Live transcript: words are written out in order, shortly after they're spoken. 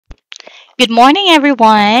Good morning,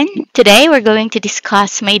 everyone. Today we're going to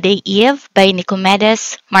discuss May Day Eve by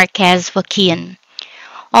Nicomedes Marquez Joaquin,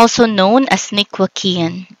 also known as Nick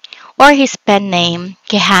Joaquin, or his pen name,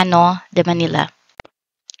 Quijano de Manila.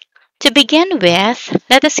 To begin with,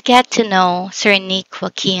 let us get to know Sir Nick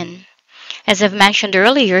Joaquin. As I've mentioned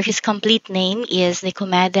earlier, his complete name is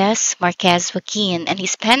Nicomedes Marquez Joaquin, and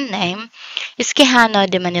his pen name is Quijano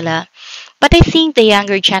de Manila. But I think the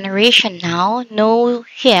younger generation now know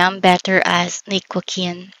him better as Nick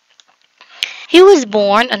Joaquin. He was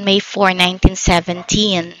born on May 4,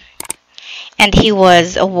 1917, and he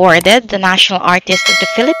was awarded the National Artist of the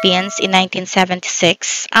Philippines in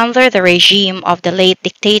 1976 under the regime of the late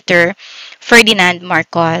dictator Ferdinand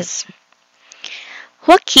Marcos.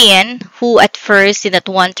 Joaquin, who at first did not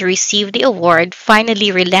want to receive the award,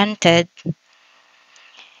 finally relented.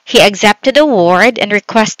 He accepted the award and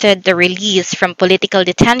requested the release from political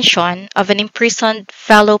detention of an imprisoned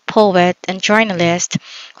fellow poet and journalist,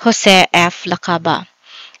 Jose F. Lacaba.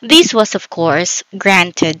 This was, of course,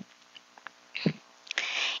 granted.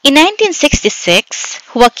 In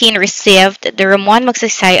 1966, Joaquin received the Ramon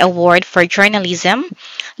Magsaysay Award for Journalism,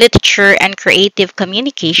 Literature, and Creative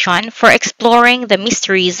Communication for exploring the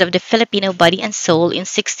mysteries of the Filipino body and soul in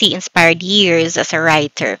 60 inspired years as a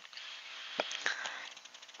writer.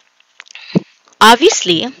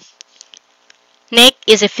 Obviously, Nick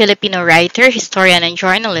is a Filipino writer, historian, and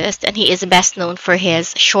journalist, and he is best known for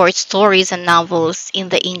his short stories and novels in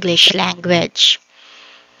the English language.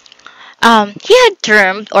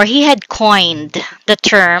 He had coined the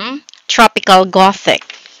term Tropical Gothic.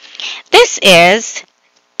 This is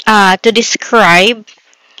to describe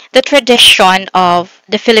the tradition of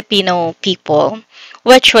the Filipino people,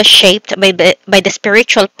 which was shaped by the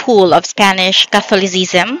spiritual pull of Spanish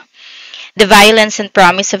Catholicism, the violence and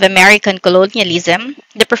promise of American colonialism,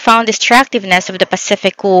 the profound destructiveness of the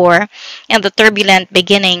Pacific War, and the turbulent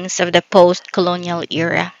beginnings of the post-colonial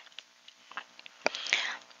era.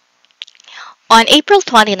 On April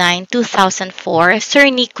 29, 2004, Sir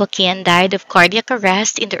Nick Joaquin died of cardiac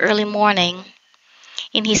arrest in the early morning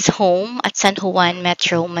in his home at San Juan,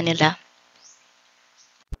 Metro Manila.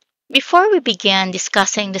 Before we begin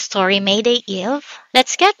discussing the story Mayday Eve,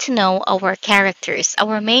 let's get to know our characters,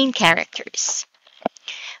 our main characters.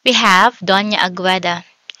 We have Doña Agueda.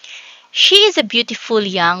 She is a beautiful,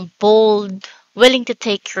 young, bold, willing to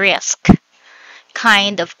take risk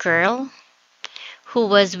kind of girl who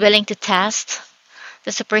was willing to test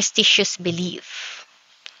the superstitious belief.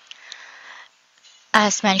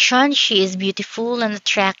 As mentioned, she is beautiful and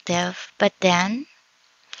attractive, but then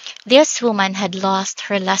this woman had lost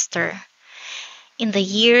her luster in the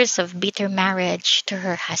years of bitter marriage to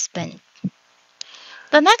her husband.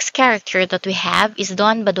 The next character that we have is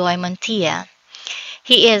Don Badoy Montilla.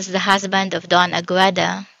 He is the husband of Don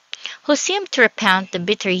Agueda, who seemed to repent the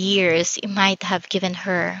bitter years he might have given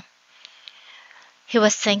her. He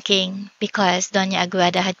was thinking because Doña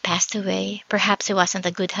Agueda had passed away, perhaps he wasn't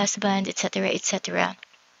a good husband, etc., etc.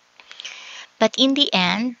 But in the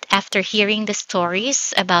end, after hearing the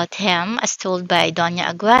stories about him as told by Doña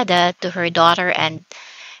Agueda to her daughter and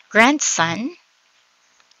grandson,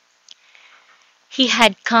 he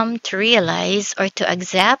had come to realize or to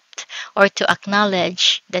accept or to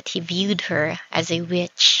acknowledge that he viewed her as a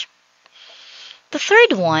witch. The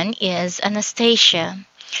third one is Anastasia.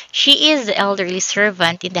 She is the elderly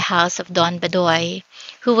servant in the house of Don Badoy,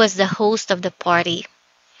 who was the host of the party,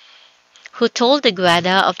 who told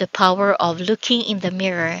Agueda of the power of looking in the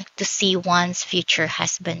mirror to see one's future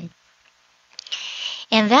husband.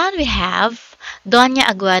 And then we have Doña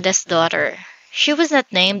Agueda's daughter. She was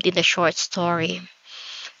not named in the short story,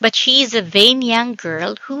 but she is a vain young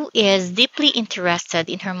girl who is deeply interested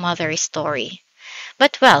in her mother's story.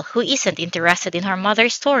 But well, who isn't interested in her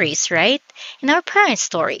mother's stories, right? In our parents'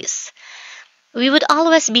 stories. We would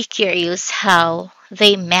always be curious how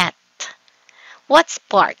they met. What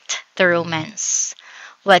sparked the romance?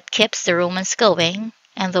 What keeps the romance going?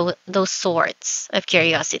 And those sorts of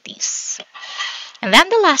curiosities. And then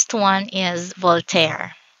the last one is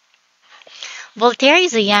Voltaire. Voltaire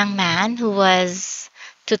is a young man who was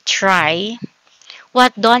to try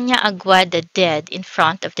what Doña Agueda did in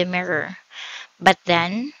front of the mirror. But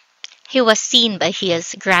then he was seen by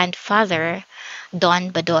his grandfather, Don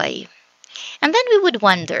Badoy. And then we would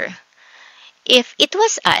wonder, if it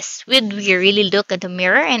was us, would we really look at the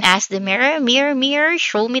mirror and ask the mirror, mirror, mirror,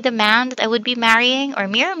 show me the man that I would be marrying? Or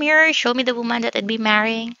mirror, mirror, show me the woman that I'd be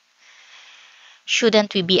marrying?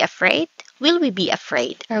 Shouldn't we be afraid? Will we be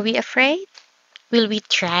afraid? Are we afraid? Will we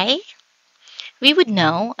try? We would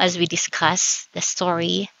know as we discuss the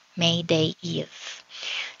story May Day Eve.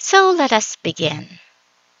 So let us begin.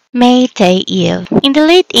 May Day Eve. In the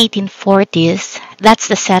late 1840s, that's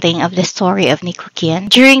the setting of the story of Joaquin.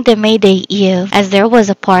 During the May Day Eve, as there was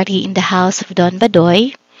a party in the house of Don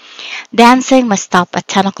Badoy, dancing must stop at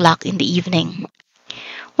 10 o'clock in the evening.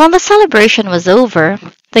 When the celebration was over,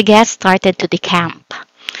 the guests started to decamp.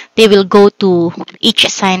 They will go to each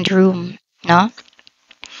assigned room, no?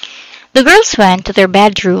 The girls went to their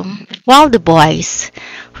bedroom, while the boys,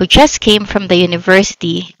 who just came from the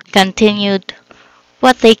university, continued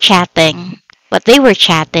what they were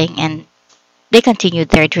chatting, and they continued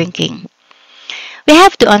their drinking. We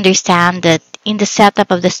have to understand that in the setup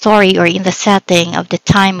of the story or in the setting of the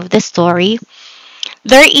time of the story,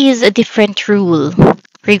 there is a different rule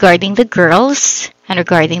regarding the girls and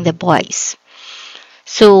regarding the boys.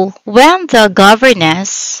 So when the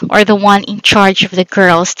governess or the one in charge of the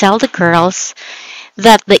girls tell the girls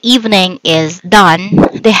that the evening is done,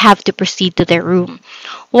 they have to proceed to their room.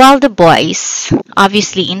 While the boys,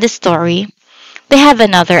 obviously in the story, they have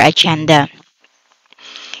another agenda.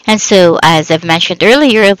 And so, as I've mentioned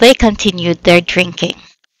earlier, they continued their drinking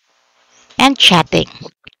and chatting.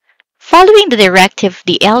 Following the directive of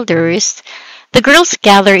the elders, the girls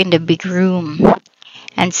gather in the big room.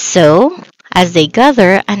 And so, as they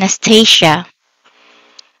gather, Anastasia,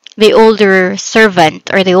 the older servant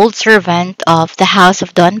or the old servant of the house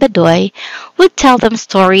of Don Badoy, would tell them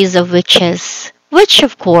stories of witches, which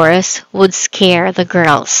of course would scare the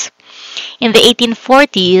girls. In the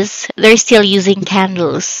 1840s, they're still using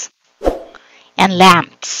candles and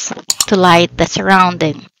lamps to light the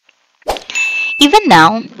surrounding. Even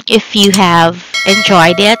now, if you have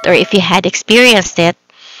enjoyed it or if you had experienced it,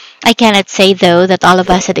 I cannot say though that all of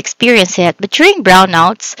us had experienced it, but during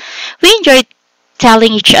brownouts, we enjoyed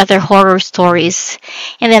telling each other horror stories.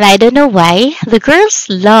 And then I don't know why, the girls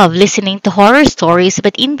love listening to horror stories,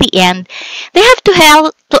 but in the end, they have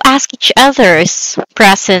to ask each other's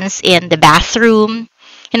presence in the bathroom,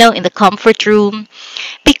 in the comfort room,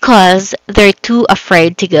 because they're too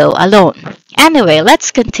afraid to go alone. Anyway,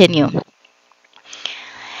 let's continue.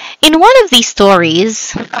 In one of these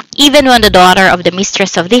stories, even when the daughter of the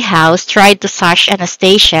mistress of the house tried to sash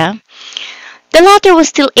Anastasia, the latter was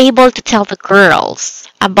still able to tell the girls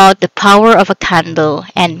about the power of a candle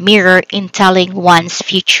and mirror in telling one's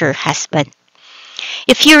future husband.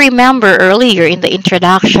 If you remember earlier in the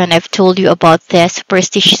introduction, I've told you about this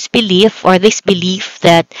superstitious belief or this belief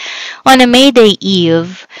that on a May Day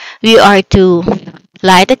Eve, we are to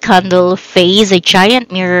light a candle, face a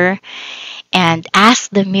giant mirror, and ask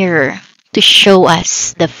the mirror to show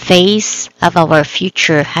us the face of our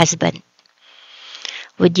future husband.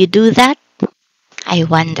 Would you do that? I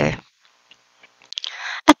wonder.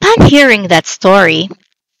 Upon hearing that story,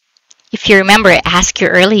 if you remember I asked you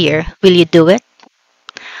earlier, will you do it?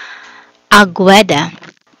 Agueda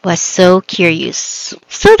was so curious.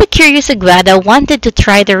 So the curious Agueda wanted to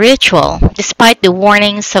try the ritual despite the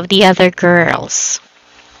warnings of the other girls.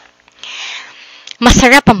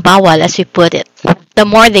 Masarap ang bawal, as we put it. The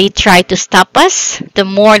more they try to stop us, the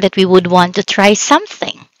more that we would want to try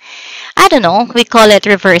something. I don't know, we call it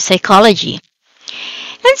reverse psychology.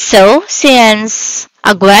 And so, since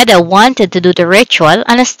Agueda wanted to do the ritual,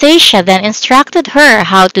 Anastasia then instructed her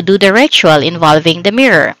how to do the ritual involving the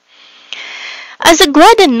mirror. As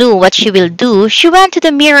Agueda knew what she will do, she went to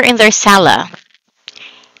the mirror in their sala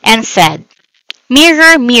and said,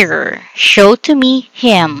 "Mirror, mirror, show to me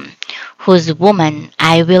him whose woman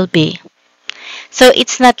I will be." So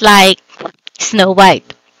it's not like Snow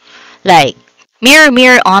White, like, "Mirror,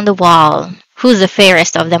 mirror on the wall, who's the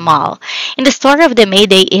fairest of them all?" In the story of the May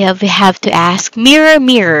Day Eve, we have to ask, "Mirror,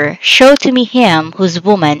 mirror, show to me him whose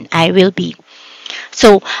woman I will be."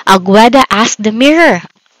 So Agueda asked the mirror,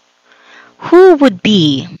 who would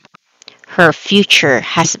be her future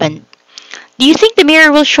husband? Do you think the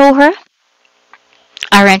mirror will show her?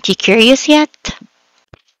 Aren't you curious yet?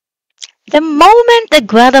 The moment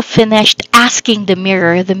Agueda finished asking the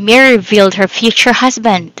mirror revealed her future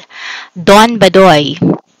husband, Don Badoy,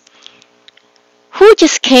 who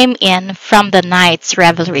just came in from the night's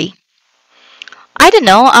revelry. I don't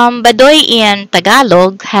know, Badoy in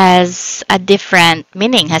Tagalog has a different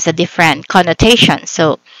meaning, has a different connotation.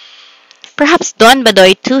 So perhaps Don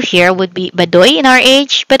Badoy too here would be Badoy in our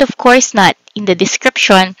age, but of course not. In the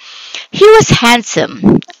description, he was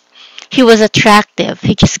handsome. He was attractive.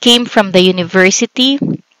 He just came from the university.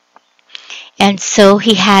 And so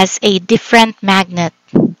he has a different magnet.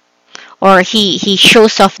 Or he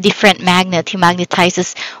shows off different magnet. He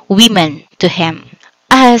magnetizes women to him.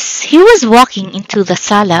 As he was walking into the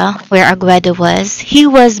sala where Agueda was, he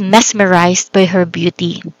was mesmerized by her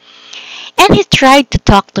beauty. And he tried to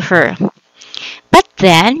talk to her. But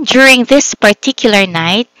then, during this particular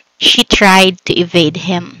night, she tried to evade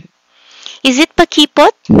him. Is it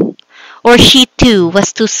pakipot? Or she too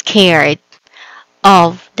was too scared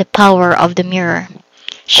of the power of the mirror?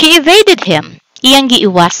 She evaded him. Iyang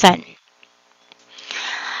giiwasan.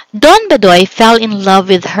 Don Badoy fell in love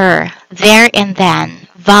with her there and then,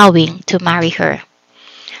 vowing to marry her.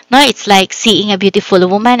 No, it's like seeing a beautiful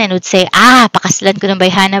woman and would say, pakaslan ko ng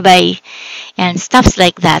bayhana bay, and stuffs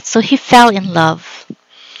like that. So he fell in love.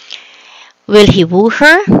 Will he woo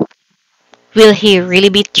her? Will he really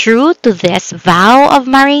be true to this vow of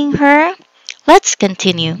marrying her? Let's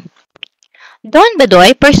continue. Don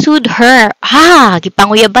Badoy pursued her.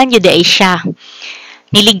 Gipanguyaban yun day siya.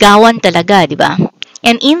 Niligawan talaga, di ba?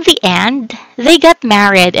 And in the end, they got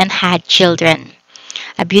married and had children.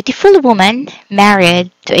 A beautiful woman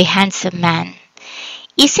married to a handsome man.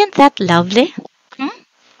 Isn't that lovely?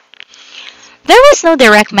 There was no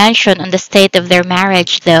direct mention on the state of their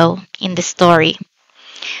marriage, though, in the story.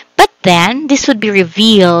 But then, this would be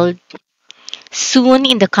revealed soon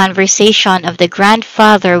in the conversation of the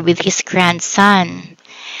grandfather with his grandson,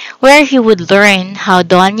 where he would learn how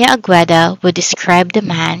Doña Agueda would describe the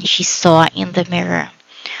man she saw in the mirror.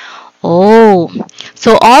 Oh,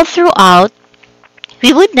 so all throughout,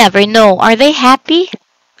 we would never know. Are they happy?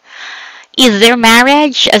 Is their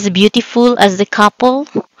marriage as beautiful as the couple?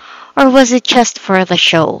 Or was it just for the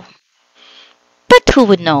show? But who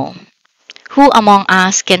would know? Who among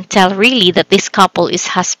us can tell really that this couple is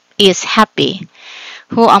happy?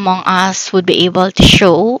 Who among us would be able to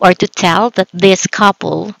show or to tell that this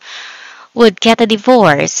couple would get a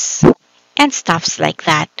divorce? And stuffs like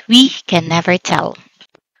that. We can never tell.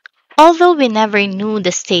 Although we never knew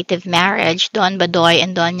the state of marriage Don Badoy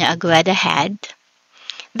and Doña Agueda had,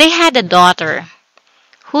 they had a daughter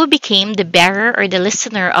who became the bearer or the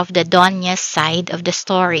listener of the Doña's side of the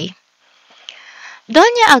story.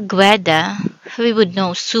 Doña Agueda, we would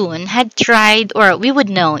know soon, had tried, or we would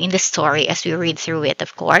know in the story as we read through it,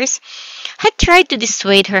 of course, had tried to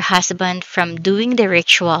dissuade her husband from doing the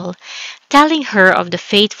ritual, telling her of the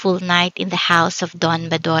fateful night in the house of Don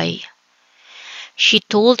Badoy. She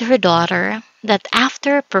told her daughter that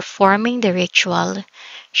after performing the ritual,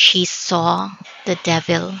 she saw the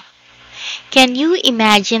devil. Can you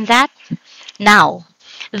imagine that? Now,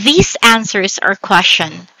 these answers our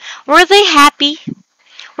question. Were they happy?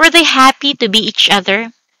 Were they happy to be each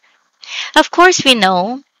other? Of course, we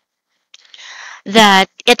know that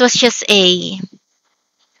it was just a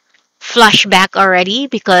flashback already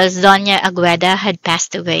because Doña Agueda had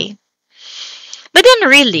passed away. But then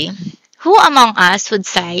really, who among us would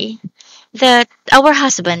say that our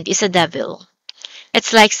husband is a devil?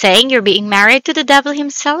 It's like saying you're being married to the devil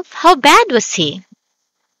himself. How bad was he?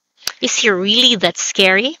 Is he really that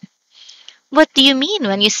scary? What do you mean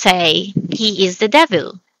when you say he is the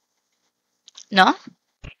devil? No?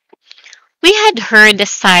 We had heard the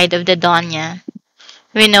side of the Doña.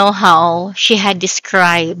 We know how she had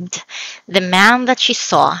described the man that she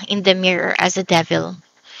saw in the mirror as a devil.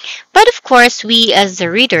 But of course, we as the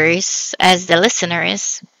readers, as the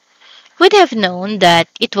listeners, would have known that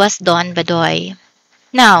it was Don Badoy.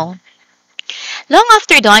 Now, long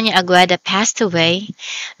after Doña Agueda passed away,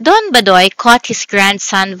 Don Badoy caught his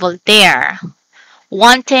grandson Voltaire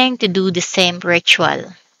wanting to do the same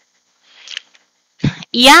ritual.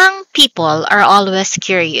 Young people are always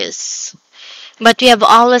curious, but we have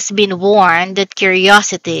always been warned that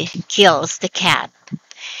curiosity kills the cat.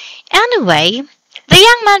 Anyway, the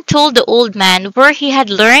young man told the old man where he had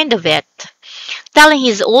learned of it, telling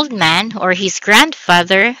his old man or his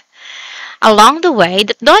grandfather along the way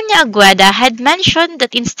that Doña Agueda had mentioned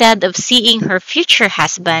that instead of seeing her future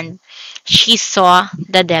husband, she saw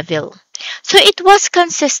the devil. So it was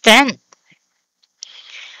consistent.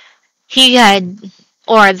 He had,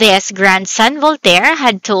 or this grandson Voltaire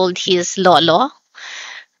had told his lolo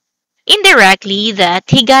indirectly that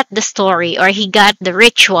he got the story or he got the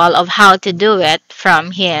ritual of how to do it from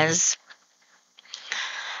his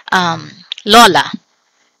lola.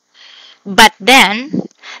 But then,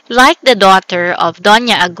 like the daughter of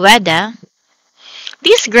Doña Agueda,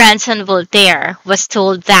 this grandson Voltaire was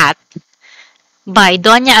told that by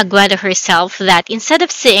Doña Agueda herself that instead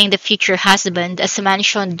of seeing the future husband as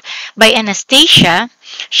mentioned by Anastasia,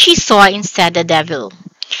 she saw instead the devil.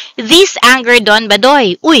 This angered Don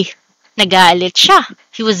Badoy. Nagalit siya.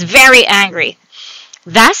 He was very angry.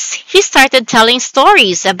 Thus, he started telling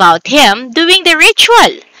stories about him doing the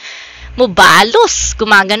ritual. Mubalos,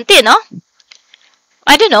 gumaganti, no?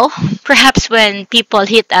 I don't know, perhaps when people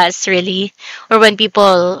hit us really, or when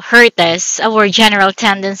people hurt us, our general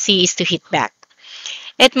tendency is to hit back.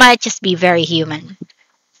 It might just be very human.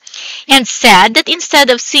 And said that instead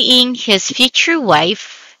of seeing his future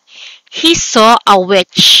wife, He saw a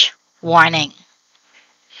witch warning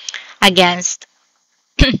against.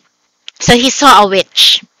 So he saw a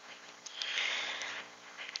witch.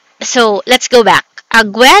 So let's go back.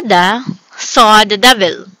 Agueda saw the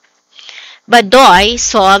devil. Badoy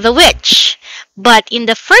saw the witch. But in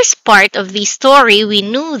the first part of the story, we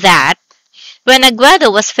knew that when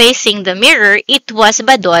Agueda was facing the mirror, it was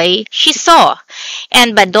Badoy she saw.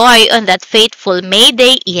 And Badoy on that fateful May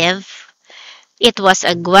Day Eve, it was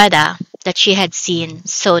Agueda that she had seen.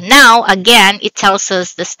 So now, again, it tells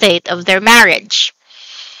us the state of their marriage.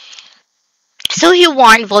 So he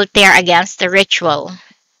warned Voltaire against the ritual,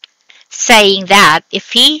 saying that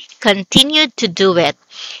if he continued to do it,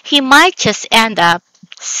 he might just end up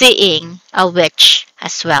seeing a witch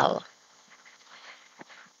as well.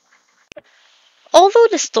 Although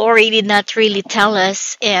the story did not really tell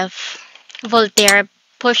us if Voltaire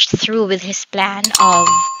pushed through with his plan of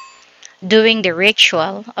doing the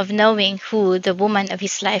ritual of knowing who the woman of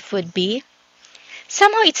his life would be,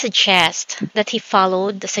 somehow it suggests that he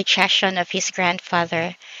followed the suggestion of his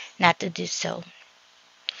grandfather not to do so.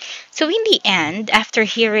 So in the end, after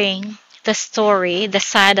hearing the story, the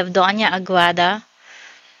side of Doña Aguada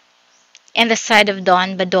and the side of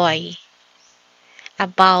Don Badoy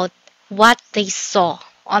about what they saw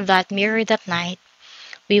on that mirror that night,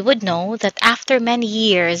 we would know that after many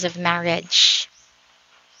years of marriage,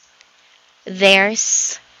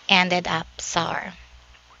 theirs ended up sour.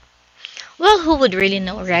 Well, who would really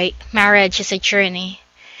know, right? Marriage is a journey.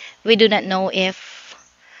 We do not know if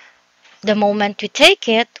the moment we take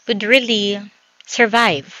it would really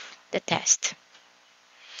survive the test.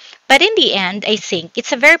 But in the end, I think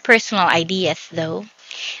it's a very personal idea, though,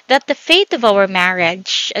 that the fate of our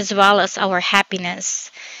marriage, as well as our happiness,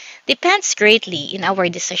 depends greatly in our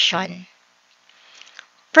decision.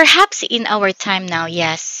 Perhaps in our time now,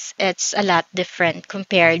 yes, it's a lot different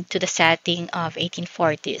compared to the setting of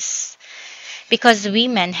 1840s because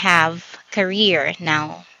women have career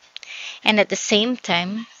now. And at the same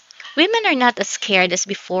time, women are not as scared as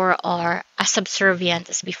before or as subservient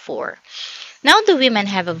as before. Now the women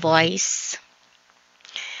have a voice.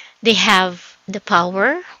 They have the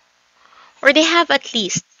power, or they have at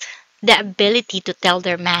least the ability to tell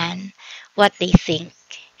their man what they think.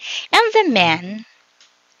 And the men,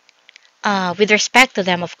 with respect to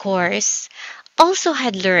them, of course, also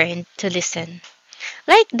had learned to listen.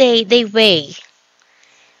 Like they weigh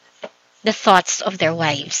the thoughts of their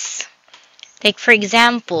wives. Like, for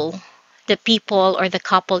example, the people or the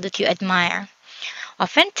couple that you admire.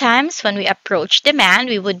 Oftentimes, when we approach the man,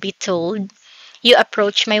 we would be told, you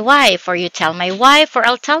approach my wife, or you tell my wife, or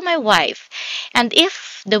I'll tell my wife. And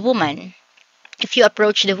if you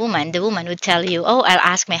approach the woman would tell you, oh, I'll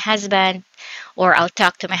ask my husband, or I'll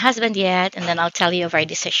talk to my husband yet, and then I'll tell you of our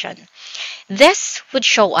decision. This would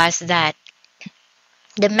show us that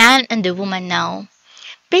the man and the woman now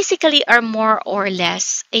basically are more or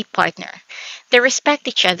less a partner. They respect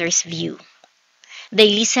each other's view. They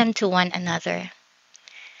listen to one another.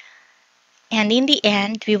 And in the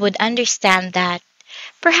end, we would understand that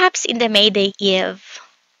perhaps in the May Day Eve,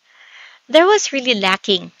 there was really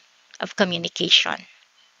lacking of communication.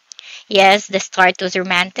 Yes, the start was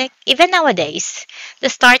romantic. Even nowadays, the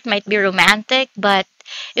start might be romantic, but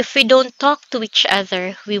if we don't talk to each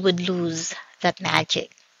other, we would lose that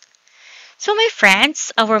magic. So, my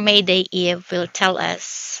friends, our May Day Eve will tell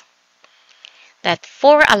us that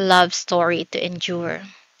for a love story to endure,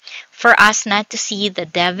 for us not to see the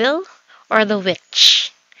devil or the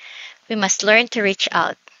witch, we must learn to reach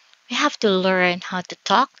out. We have to learn how to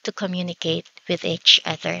talk, to communicate with each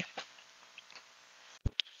other.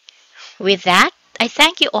 With that, I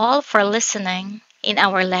thank you all for listening in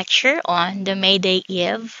our lecture on the May Day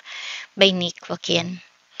Eve by Nick Joaquin.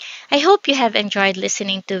 I hope you have enjoyed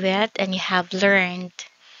listening to it and you have learned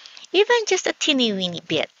even just a teeny weeny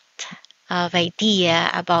bit of idea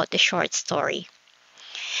about the short story.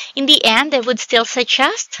 In the end, I would still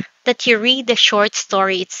suggest that you read the short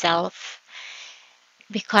story itself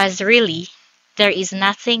because really, there is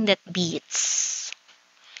nothing that beats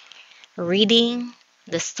reading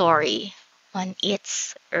the story on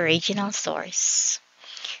its original source.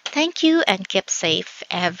 Thank you and keep safe,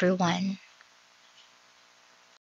 everyone.